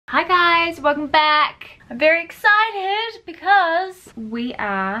Hi guys, welcome back. I'm very excited because we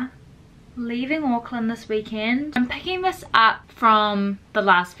are leaving Auckland this weekend. I'm picking this up from the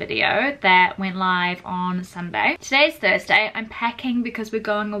last video that went live on Sunday. Today's Thursday. I'm packing because we're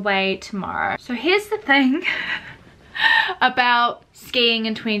going away tomorrow. So here's the thing about skiing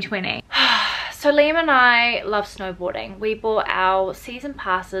in 2020. So Liam and I love snowboarding. We bought our season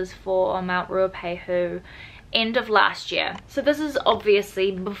passes for Mount Ruapehu end of last year. So this is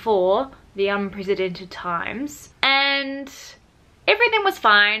obviously before the unprecedented times. And everything was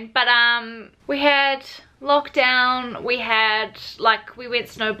fine, but we had lockdown, we went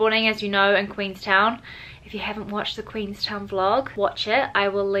snowboarding, as you know, in Queenstown. If you haven't watched the Queenstown vlog, watch it. I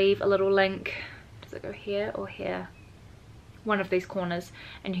will leave a little link. Does it go here or here? One of these corners,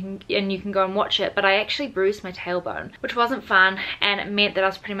 and you can go and watch it. But I actually bruised my tailbone, which wasn't fun, and it meant that I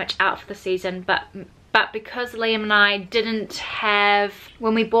was pretty much out for the season. But because Liam and I didn't have,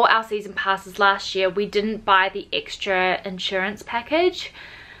 when we bought our season passes last year, we didn't buy the extra insurance package.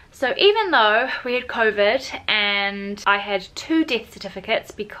 So even though we had COVID and I had 2 death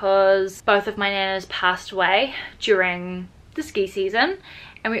certificates because both of my nanas passed away during the ski season,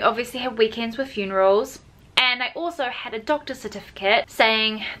 and we obviously had weekends with funerals, and I also had a doctor's certificate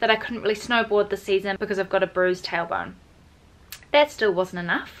saying that I couldn't really snowboard this season because I've got a bruised tailbone. That still wasn't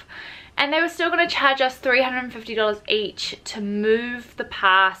enough. And they were still going to charge us $350 each to move the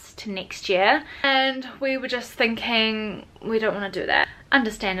pass to next year. And we were just thinking, we don't want to do that,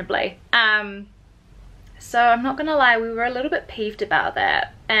 understandably. So I'm not going to lie, we were a little bit peeved about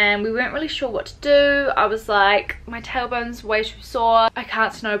that. And we weren't really sure what to do. I was like, my tailbone's way too sore, I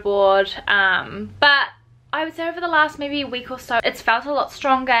can't snowboard. But I would say over the last maybe week or so, it's felt a lot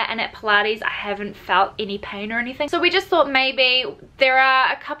stronger, and at Pilates I haven't felt any pain or anything. So we just thought maybe there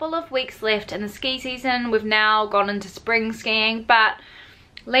are a couple of weeks left in the ski season. We've now gone into spring skiing, but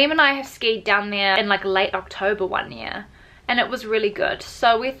Liam and I have skied down there in like late October one year, and it was really good.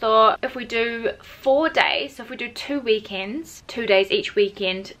 So we thought if we do 4 days, so if we do 2 weekends, 2 days each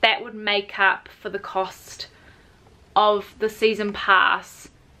weekend, that would make up for the cost of the season pass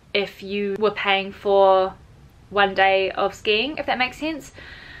if you were paying for 1 day of skiing, if that makes sense.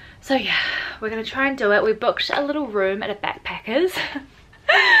 So yeah, we're gonna try and do it. We booked a little room at a backpackers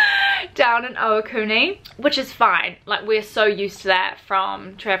down in Owens, which is fine. Like, we're so used to that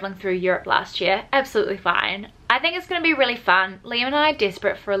from traveling through Europe last year. Absolutely fine. I think it's going to be really fun. Liam and I are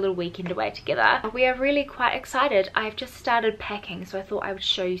desperate for a little weekend away together. We are really quite excited. I've just started packing, so I thought I would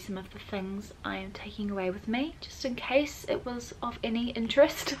show you some of the things I am taking away with me, just in case it was of any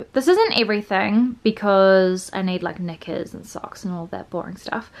interest. This isn't everything, because I need like knickers and socks and all that boring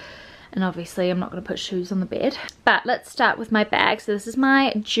stuff. And obviously I'm not going to put shoes on the bed. But let's start with my bag. So this is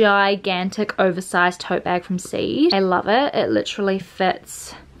my gigantic oversized tote bag from Seed. I love it. It literally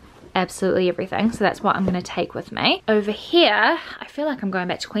fits absolutely everything, so that's what I'm going to take with me. Over here, I feel like I'm going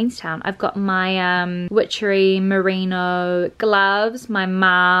back to Queenstown. I've got my witchery merino gloves, my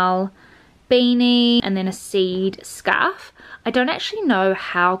marl beanie, and then a Seed scarf. I don't actually know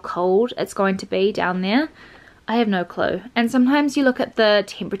how cold it's going to be down there. I have no clue. And sometimes you look at the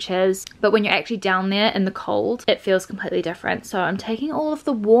temperatures, but when you're actually down there in the cold, it feels completely different. So I'm taking all of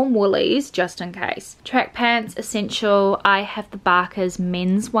the warm woolies just in case. Track pants, essential. I have the Barker's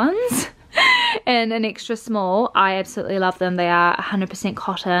men's ones in an extra small. I absolutely love them. They are 100%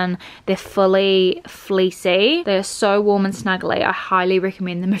 cotton. They're fully fleecy. They're so warm and snuggly. I highly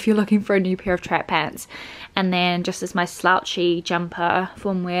recommend them if you're looking for a new pair of track pants. And then just as my slouchy jumper for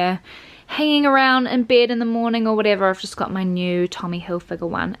when we're hanging around in bed in the morning or whatever, I've just got my new Tommy Hilfiger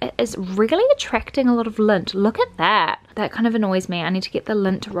one. It is really attracting a lot of lint. Look at that. That kind of annoys me. I need to get the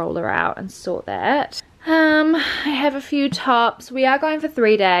lint roller out and sort that. I have a few tops. We are going for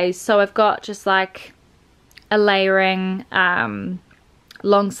 3 days, so I've got just like a layering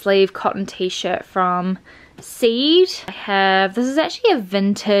long sleeve cotton t-shirt from Seed. I have, this is actually a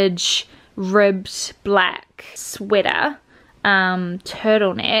vintage ribbed black sweater.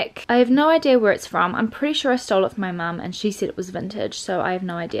 Turtleneck. I have no idea where it's from. I'm pretty sure I stole it from my mum and she said it was vintage, so I have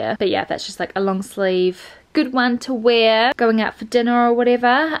no idea. But yeah, that's just like a long sleeve, good one to wear going out for dinner or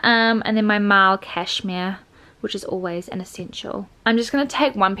whatever. And then my marl cashmere, which is always an essential. I'm just gonna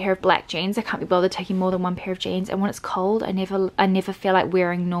take 1 pair of black jeans. I can't be bothered taking more than 1 pair of jeans, and when it's cold I never feel like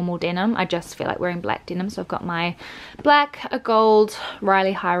wearing normal denim. I just feel like wearing black denim. So I've got my black, a gold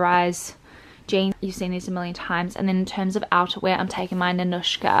Riley high rise jeans. You've seen these a million times. And then in terms of outerwear, I'm taking my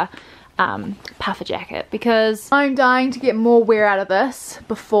Nanushka puffer jacket because I'm dying to get more wear out of this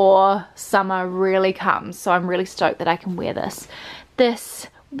before summer really comes. So I'm really stoked that I can wear this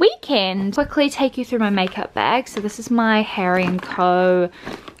weekend. Quickly take you through my makeup bag. So this is my Harry & Co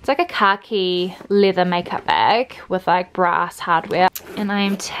It's like a khaki leather makeup bag with like brass hardware. And I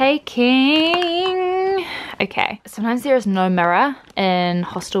am taking, okay, sometimes there is no mirror in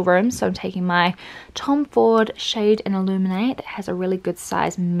hostel rooms, so I'm taking my Tom Ford Shade and Illuminate that has a really good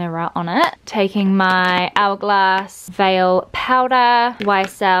size mirror on it. Taking my Hourglass Veil Powder,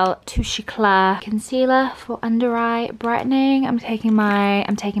 YSL Touche Eclat concealer for under eye brightening. I'm taking my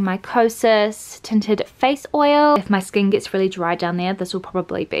Kosas tinted face oil. If my skin gets really dry down there, this will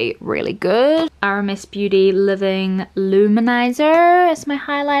probably be really good. RMS Beauty Living Luminizer is my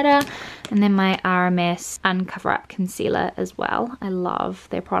highlighter. And then my RMS Uncover Up Concealer as well. I love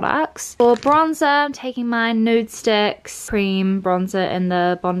their products. For bronzer, I'm taking my Nude Sticks Cream Bronzer in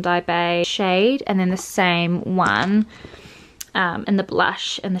the Bondi Bay shade. And then the same one in the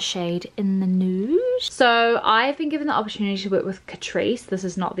blush in the shade in the nude. So I've been given the opportunity to work with Catrice. This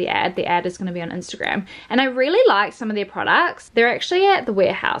is not the ad. The ad is going to be on Instagram. And I really like some of their products. They're actually at the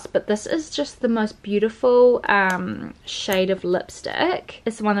warehouse, but this is just the most beautiful shade of lipstick.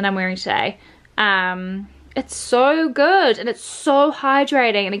 It's the one that I'm wearing today. It's so good and it's so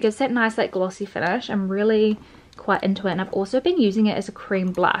hydrating and it gives that nice like glossy finish. I'm really quite into it, and I've also been using it as a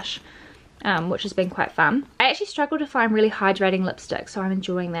cream blush. Which has been quite fun. I actually struggle to find really hydrating lipstick, so I'm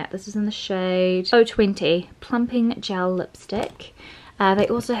enjoying that. This is in the shade 020 Plumping Gel Lipstick. They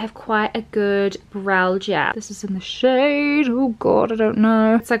also have quite a good brow gel. This is in the shade, oh god, I don't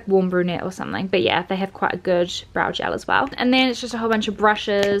know. It's like warm brunette or something, but yeah, they have quite a good brow gel as well. And then it's just a whole bunch of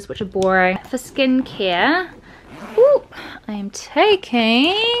brushes, which are boring. For skincare, ooh, I am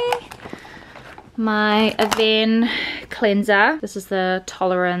taking my Avène cleanser. This is the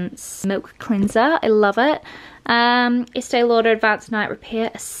Tolerance Milk Cleanser. I love it. Estee Lauder Advanced Night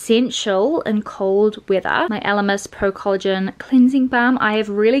Repair Essential in cold weather. My Elemis Pro Collagen Cleansing Balm. I have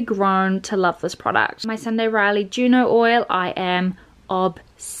really grown to love this product. My Sunday Riley Juno Oil. I am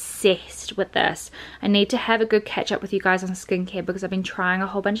obsessed with this. I need to have a good catch up with you guys on skincare because I've been trying a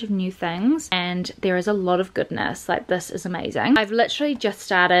whole bunch of new things and there is a lot of goodness. Like, this is amazing. I've literally just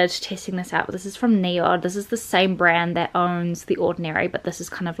started testing this out. This is from Neod. This is the same brand that owns The Ordinary, but this is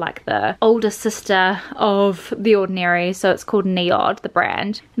kind of like the older sister of The Ordinary, so it's called Neod, the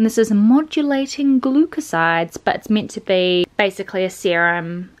brand. And this is modulating glucosides, but it's meant to be basically a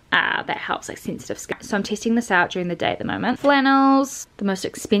serum that helps like sensitive skin. So I'm testing this out during the day at the moment. Flannels, the most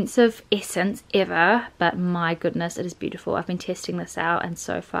expensive essence ever, but my goodness, it is beautiful. I've been testing this out and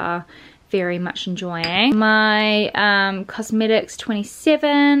so far very much enjoying. My Cosmetics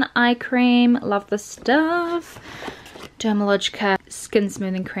 27 eye cream, love this stuff. Dermalogica skin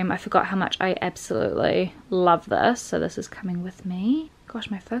smoothing cream, I forgot how much I absolutely love this, so this is coming with me. Gosh,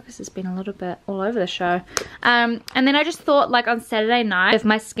 my focus has been a little bit all over the show. And then I just thought, like, on Saturday night, if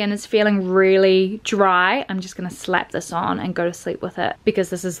my skin is feeling really dry, I'm just gonna slap this on and go to sleep with it because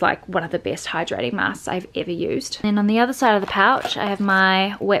this is like one of the best hydrating masks I've ever used. And on the other side of the pouch, I have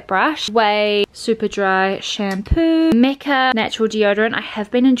my wet brush, Way Super Dry Shampoo, Mecca Natural Deodorant. I have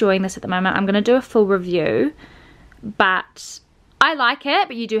been enjoying this at the moment. I'm gonna do a full review, but I like it,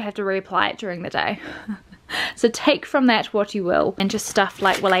 but you do have to reapply it during the day. So take from that what you will. And just stuff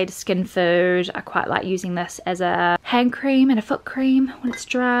like Weleda Skin Food. I quite like using this as a hand cream and a foot cream when it's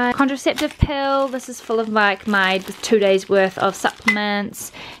dry. Contraceptive pill. This is full of like my 2 days worth of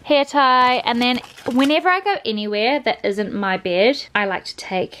supplements. Hair tie. And then whenever I go anywhere that isn't my bed, I like to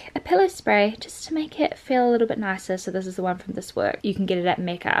take a pillow spray just to make it feel a little bit nicer. So this is the one from This Work. You can get it at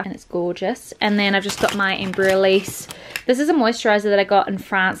Mecca and it's gorgeous. And then I've just got my Embryolisse. This is a moisturizer that I got in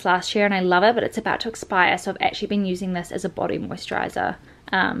France last year and I love it, but it's about to expire. So I've actually been using this as a body moisturizer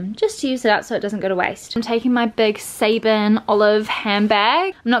just to use it up so it doesn't go to waste. I'm taking my big Sabin olive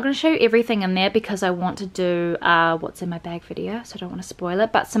handbag. I'm not going to show you everything in there because I want to do what's in my bag video, so I don't want to spoil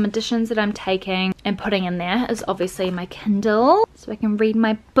it, but some additions that I'm taking and putting in there is obviously my Kindle so I can read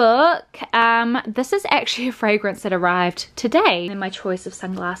my book. This is actually a fragrance that arrived today. And my choice of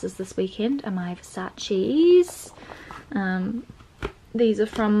sunglasses this weekend are my Versace's. These are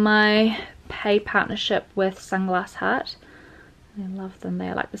from my pay partnership with Sunglass Hut. I love them.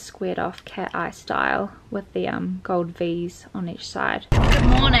 They're like the squared off cat eye style with the gold V's on each side. Good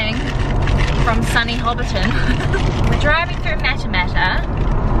morning from sunny Hobbiton. We're driving through Matamata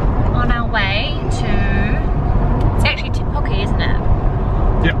on our way to, it's actually Te Puke, isn't it?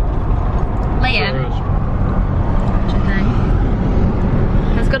 Yeah. Liam, what do you think?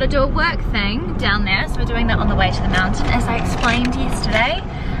 Has got to do a work thing down there, so we're doing that on the way to the mountain, as I explained yesterday.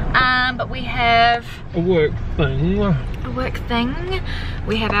 But we have a work thing.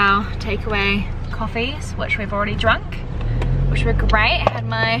 We have our takeaway coffees, which we've already drunk, which were great. I had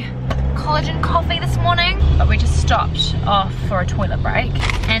my collagen coffee this morning, but we just stopped off for a toilet break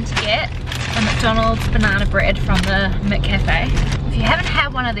and to get a McDonald's banana bread from the McCafe. If you haven't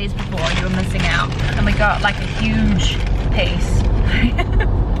had one of these before, you're missing out. And we got like a huge piece.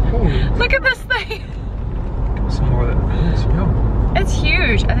 Look at this thing. Some more of that. It's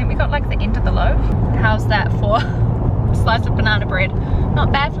huge. I think we got like the end of the loaf. How's that for a slice of banana bread?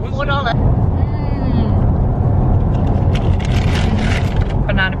 Not bad for $4.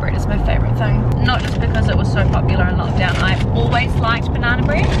 Banana bread is my favorite thing. Not just because it was so popular in lockdown. I've always liked banana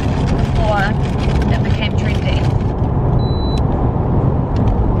bread before it became trendy.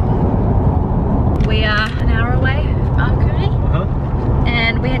 We are an hour away from Aokumi,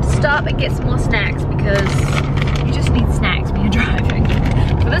 and we had to stop and get some more snacks because you just need snacks when you're driving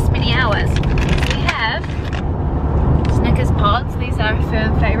for this many hours. We have Snickers pods. These are a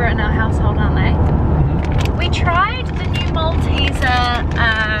firm favourite in our household, aren't they? We tried the new Malteser,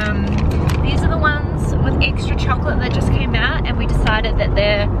 these are the ones with extra chocolate that just came out, and we decided that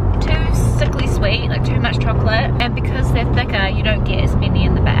they're too sickly sweet, like too much chocolate, and because they're thicker you don't get as many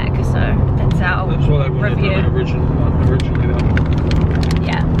in the bag, so that's our review. Originally though.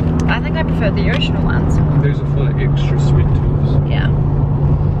 Yeah, I think I prefer the original ones. Those are for the extra sweet tooths. Yeah.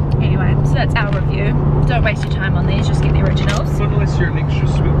 Anyway, so that's our review. Don't waste your time on these, just get the originals. Not unless you're an extra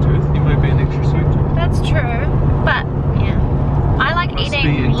sweet tooth, you might be an extra sweet tooth. That's true, but yeah. I like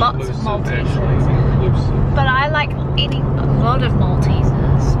eating lots of Maltesers. But I like eating a lot of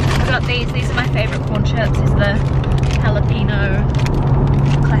Maltesers. I got these are my favourite corn chips. These are the jalapeno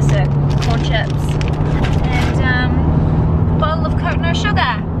classic corn chips. And a bottle of Coke No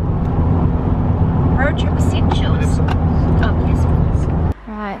Sugar. Road trip essentials. Oh, yes, please.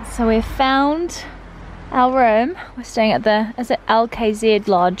 Right, so we've found our room. We're staying at the, is it LKZ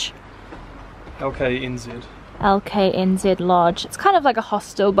Lodge? LKNZ. LKNZ Lodge. It's kind of like a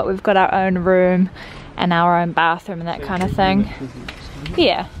hostel, but we've got our own room and our own bathroom and that kind of thing.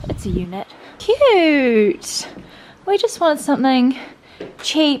 Yeah, it's a unit. Cute! We just wanted something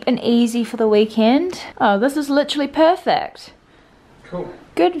cheap and easy for the weekend. Oh, this is literally perfect. Cool.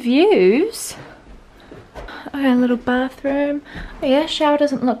 Good views. Okay, a little bathroom. Oh yeah, shower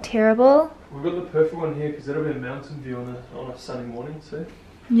doesn't look terrible. We've got the perfect one here because that'll be a mountain view on a sunny morning, see?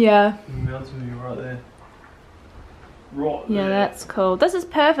 Yeah. Mountain view right there. Right there. Yeah, that's cool. This is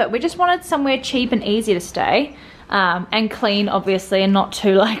perfect. We just wanted somewhere cheap and easy to stay. And clean, obviously, and not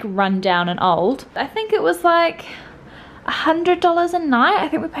too like run down and old. I think it was like $100 a night. I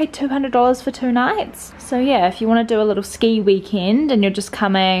think we paid $200 for 2 nights. So yeah, if you want to do a little ski weekend and you're just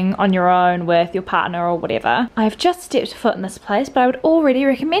coming on your own with your partner or whatever. I've just stepped foot in this place, but I would already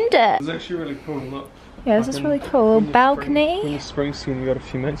recommend it. It's actually really cool, look. Yeah, this is really cool. Balcony. In the spring ski, you got a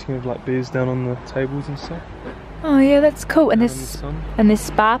few mates, you can have like beers down on the tables and stuff. Oh yeah, that's cool. And there's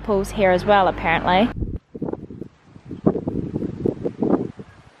spa pools here as well, apparently.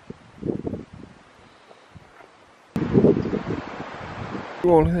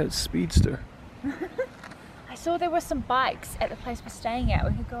 Oh, look at that speedster. I saw there were some bikes at the place we're staying at.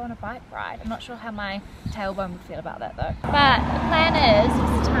 We could go on a bike ride. I'm not sure how my tailbone would feel about that though. But the plan is,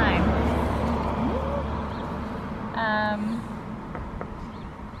 what's the time?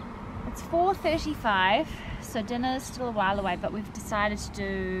 It's 4:35, so dinner's still a while away, but we've decided to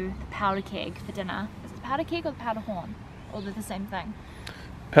do the powder keg for dinner. Is it the powder keg or the powder horn? Or they're the same thing?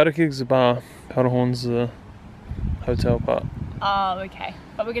 Powder keg's a bar, powder horn's a hotel part. Oh, okay.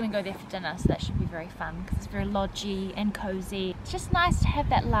 But we're going to go there for dinner, so that should be very fun because it's very lodgy and cozy. It's just nice to have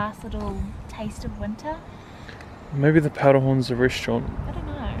that last little taste of winter. Maybe the powder horn's a restaurant. I don't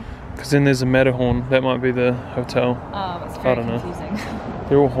know. Because then there's a Matterhorn, that might be the hotel. Oh, it's very confusing.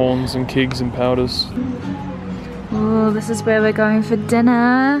 They're all horns and kegs and powders. Oh, this is where we're going for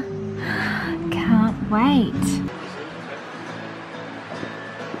dinner. Can't wait.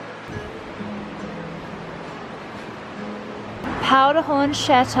 Powder Horn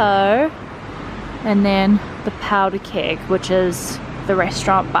Chateau, and then the Powder Keg, which is the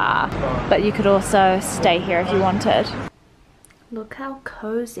restaurant bar, but you could also stay here if you wanted. Look how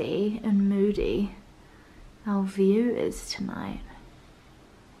cozy and moody our view is tonight.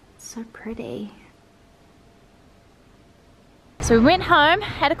 It's so pretty. So we went home,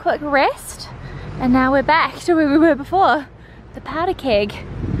 had a quick rest, and now we're back to where we were before, the Powder Keg.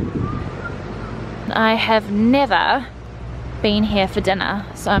 I have never been here for dinner,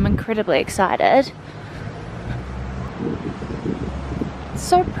 so I'm incredibly excited. It's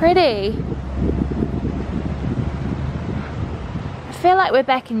so pretty. I feel like we're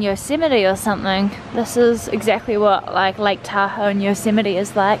back in Yosemite or something. This is exactly what like Lake Tahoe and Yosemite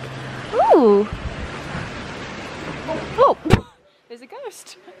is like. Ooh! Oh, there's a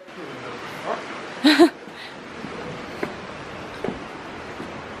ghost. Chips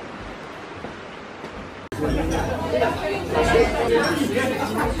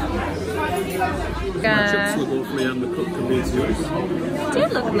look awfully undercooked compared to yours. They do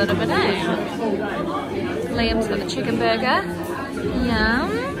look a little bit, eh? Liam's got the chicken burger. Yum.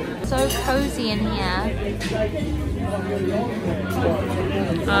 So cozy in here.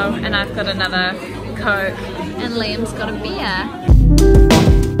 Oh, and I've got another Coke. And Liam's got a beer.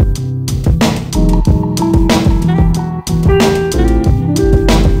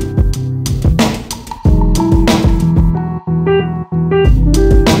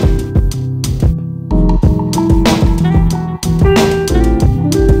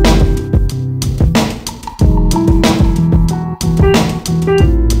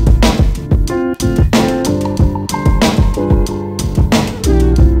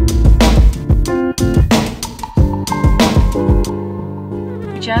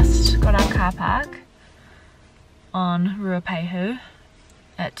 Just got our car park on Ruapehu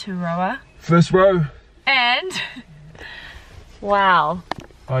at Turoa. First row. And wow.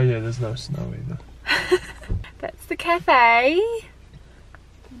 Oh yeah, there's no snow either. That's the cafe.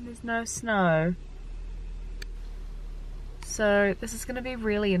 And there's no snow. So this is going to be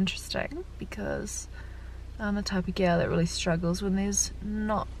really interesting because I'm the type of girl that really struggles when there's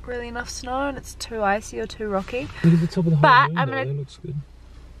not really enough snow and it's too icy or too rocky. Look at the top of the But moon, I'm though. gonna. That looks good.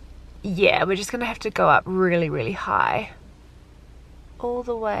 Yeah, we're just gonna have to go up really, really high. All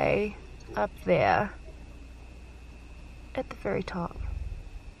the way up there. At the very top.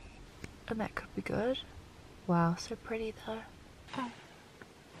 And that could be good. Wow, so pretty though.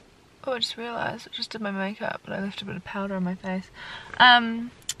 Oh, I just realised I just did my makeup but I left a bit of powder on my face. And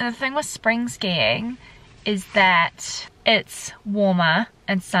the thing with spring skiing is that it's warmer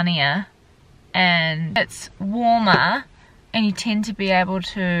and sunnier. And it's warmer and you tend to be able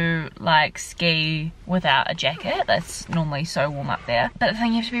to like ski without a jacket. That's normally so warm up there. But the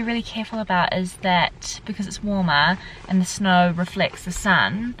thing you have to be really careful about is that because it's warmer and the snow reflects the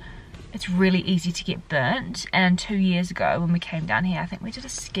sun, it's really easy to get burnt. And 2 years ago when we came down here, I think we did a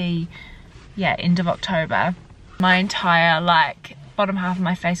ski, yeah, end of October. My entire like bottom half of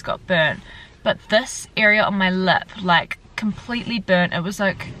my face got burnt. But this area on my lip, like completely burnt. It was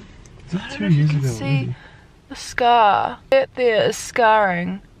like, Is that 2 years ago already? the scar. That there is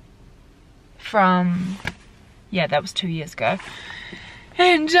scarring from, yeah, that was 2 years ago.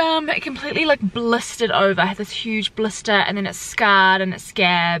 And it completely like blistered over. I had this huge blister and then it scarred and it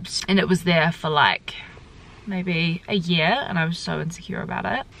scabbed and it was there for like maybe a year and I was so insecure about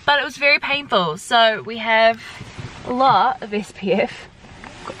it. But it was very painful. So we have a lot of SPF.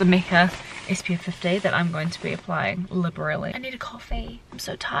 Got the Mecca SPF 50 that I'm going to be applying liberally. I need a coffee. I'm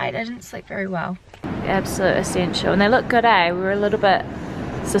so tired. I didn't sleep very well. Absolute essential. And they look good, eh? We were a little bit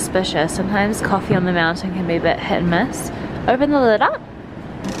suspicious. Sometimes coffee on the mountain can be a bit hit and miss. Open the lid up.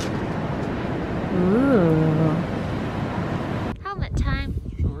 Ooh. Helmet time.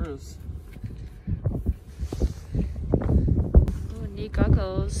 Sure is. Ooh, new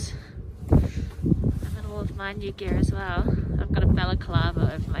goggles. I'm in all of my new gear as well. I've got a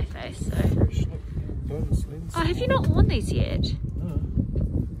balaclava over my face, so. Oh, have you not worn these yet? No.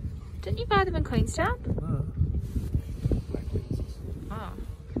 Didn't you buy them in Queenstown? No. Black lenses. Oh,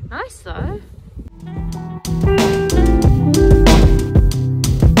 nice though.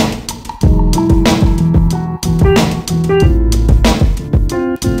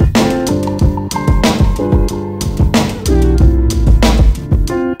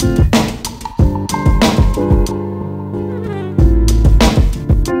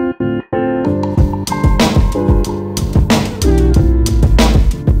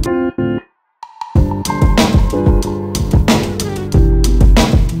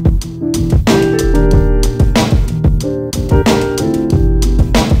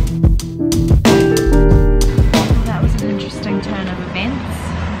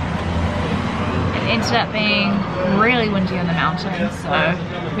 Ended up being really windy on the mountain,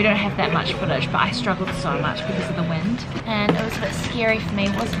 so we don't have that much footage, but I struggled so much because of the wind and it was a bit scary for me,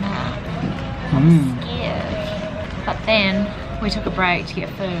 wasn't it? I was scared. But then we took a break to get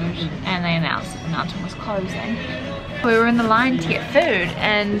food and they announced that the mountain was closing. We were in the line to get food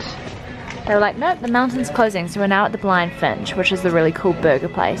and they were like, nope, the mountain's closing. So we're now at the Blind Finch, which is the really cool burger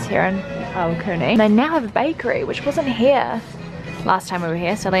place here in Awakuni. They now have a bakery, which wasn't here last time we were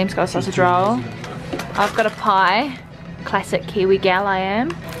here. So Liam's got a sausage roll. I've got a pie, classic Kiwi gal I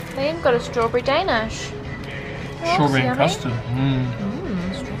am. Liam got a strawberry Danish. Oh, Strawberry and yummy. custard.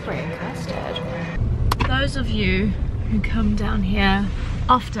 Strawberry and custard. Those of you who come down here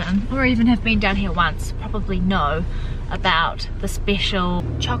often, or even have been down here once, probably know about the special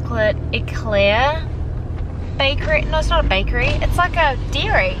chocolate eclair bakery. No, it's not a bakery, it's like a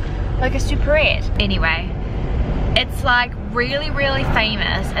dairy, like a superette. Anyway, it's like really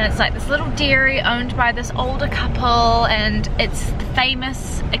famous, and it's like this little dairy owned by this older couple, and it's the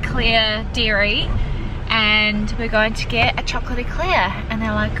famous eclair dairy, and we're going to get a chocolate eclair, and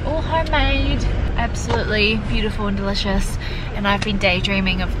they're like all homemade, absolutely beautiful and delicious, and I've been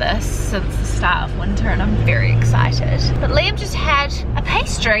daydreaming of this since the start of winter, and I'm very excited. But Liam just had a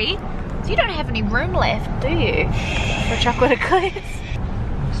pastry, so you don't have any room left, do you, for chocolate eclairs?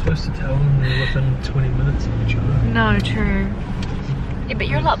 I'm supposed to tell them they're within 20 minutes of each other. No, true. Yeah, but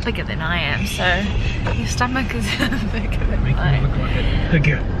you're a lot bigger than I am, so your stomach is bigger than Making mine. me look like a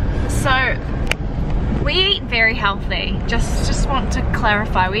bigger. So, we eat very healthy. Just want to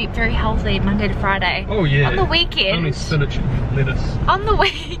clarify, we eat very healthy Monday to Friday. Oh yeah. On the weekend. Only spinach and lettuce. On the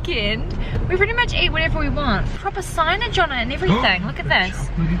weekend, we pretty much eat whatever we want. Proper signage on it and everything. Look at this.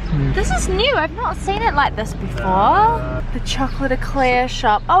 This is new. I've not seen it like this before. The chocolate eclair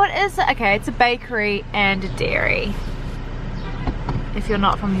shop. Oh, it is. Okay, it's a bakery and a dairy. If you're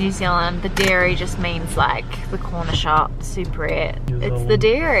not from New Zealand, the dairy just means like the corner shop, superette. It's the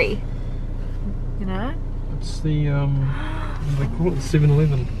dairy. You know? It's the, they call it the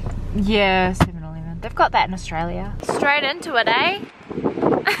 7-Eleven. Yeah, 7-Eleven. They've got that in Australia. Straight into it, eh?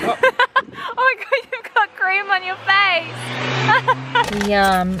 Oh my god, you've got cream on your face!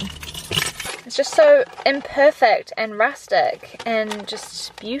 Yum. It's just so imperfect and rustic and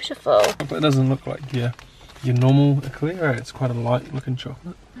just beautiful. But it doesn't look like your normal eclair. It's quite a light looking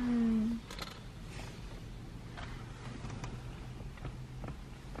chocolate.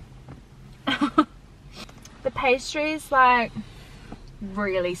 The pastry is like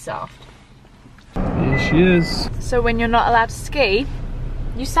really soft. There she is. So when you're not allowed to ski,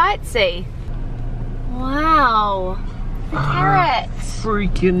 you sightsee. Wow. The carrots.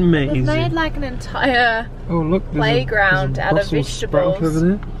 Freaking amazing. They've made like an entire playground out of vegetables. Over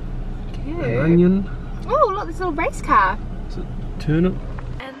there. Cute. An onion. Oh, look, this little race car. It's a turnip.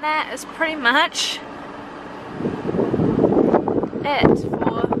 And that is pretty much it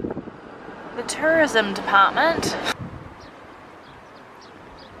for the tourism department.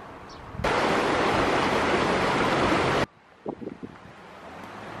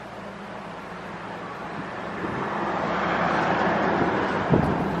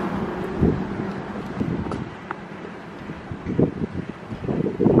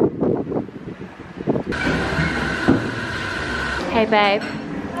 Hey babe,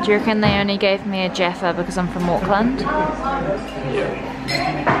 do you reckon they only gave me a Jaffa because I'm from Auckland? Yeah.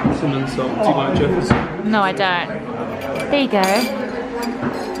 It's an insult. Do you like Jaffas? No, I don't. There you go.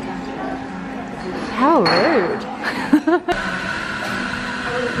 How rude.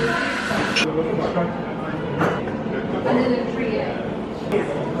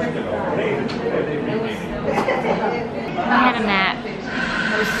 I had a nap.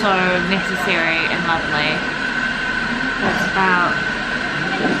 It was so necessary and lovely. It's about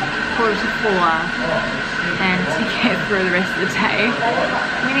 3:45, and to get through the rest of the day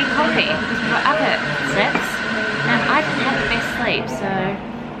we need coffee because we were up at 6 and I didn't have the best sleep, so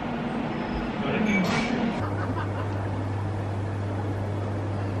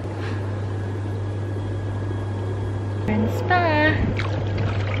we're in the spa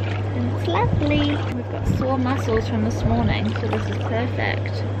and it's lovely. We've got sore muscles from this morning, so this is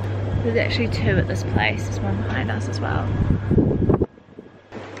perfect. There's actually 2 at this place, there's one behind us as well.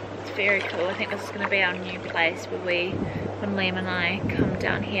 It's very cool. I think this is going to be our new place when Liam and I come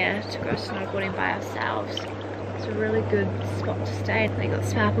down here to go snowboarding by ourselves. It's a really good spot to stay. They got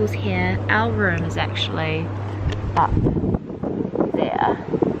sparkles here. Our room is actually up there,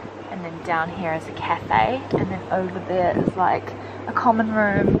 and then down here is a cafe, and then over there is like a common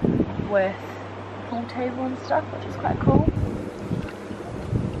room with a pool table and stuff, which is quite cool.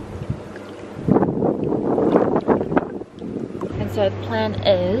 So the plan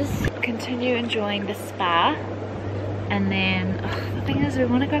is continue enjoying the spa, and then the thing is we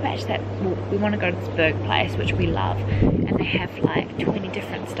want to go back to that, well, we want to go to this burger place which we love, and they have like 20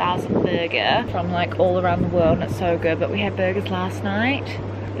 different styles of burger from like all around the world, and it's so good. But we had burgers last night,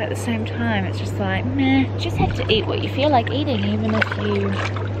 but at the same time it's just like meh, you just have to eat what you feel like eating, even if you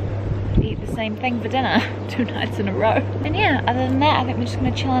eat the same thing for dinner 2 nights in a row. And yeah, other than that I think we're just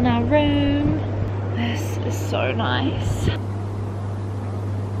going to chill in our room. This is so nice.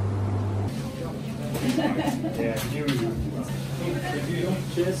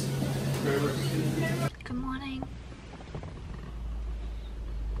 Good morning.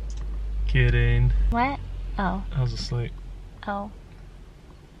 Kidding. What? Oh. I was asleep. Oh.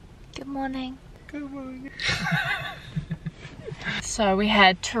 Good morning. Come on. So we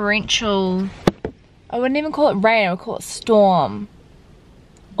had torrential, I wouldn't even call it rain, I would call it storm.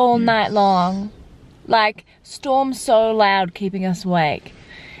 All night long. Like, storm so loud keeping us awake.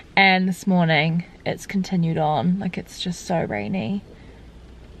 And this morning, it's continued on. Like, it's just so rainy.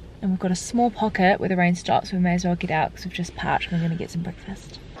 And we've got a small pocket where the rain stops, so we may as well get out because we've just parked and we're gonna get some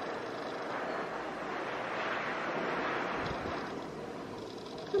breakfast.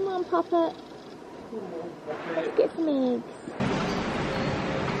 Come on, Poppet. Let's get some eggs.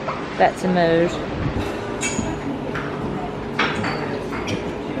 That's a mood.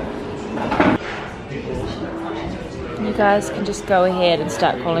 You guys can just go ahead and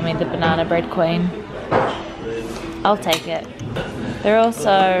start calling me the banana bread queen. I'll take it. They're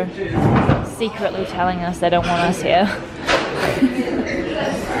also secretly telling us they don't want us here.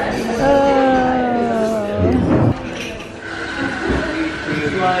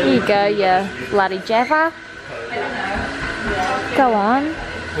 Here you go, you bloody Java. Go on.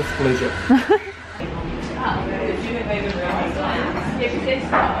 With pleasure.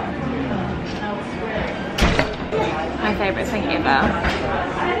 My favourite thing ever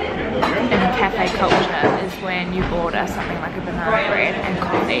in cafe culture is when you order something like a banana bread and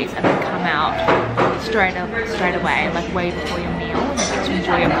coffees and they come out straight away, like way before your meal, and you get to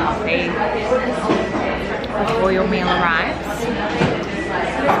enjoy your coffee before your meal arrives.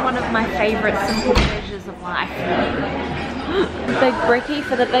 It's one of my favourite simple pleasures of life. Big brekkie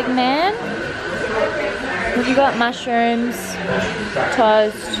for the big man. Have you got mushrooms,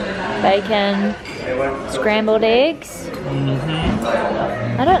 toast, bacon, scrambled eggs?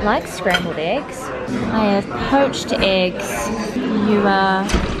 I don't like scrambled eggs. I have poached eggs. You are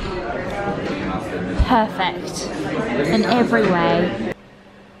perfect in every way.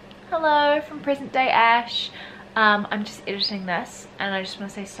 Hello from present day Ash. I'm just editing this and I just want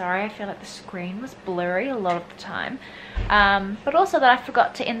to say sorry. I feel like the screen was blurry a lot of the time, but also that I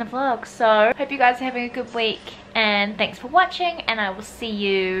forgot to end the vlog. So hope you guys are having a good week and thanks for watching, and I will see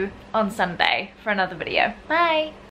you on Sunday for another video. Bye.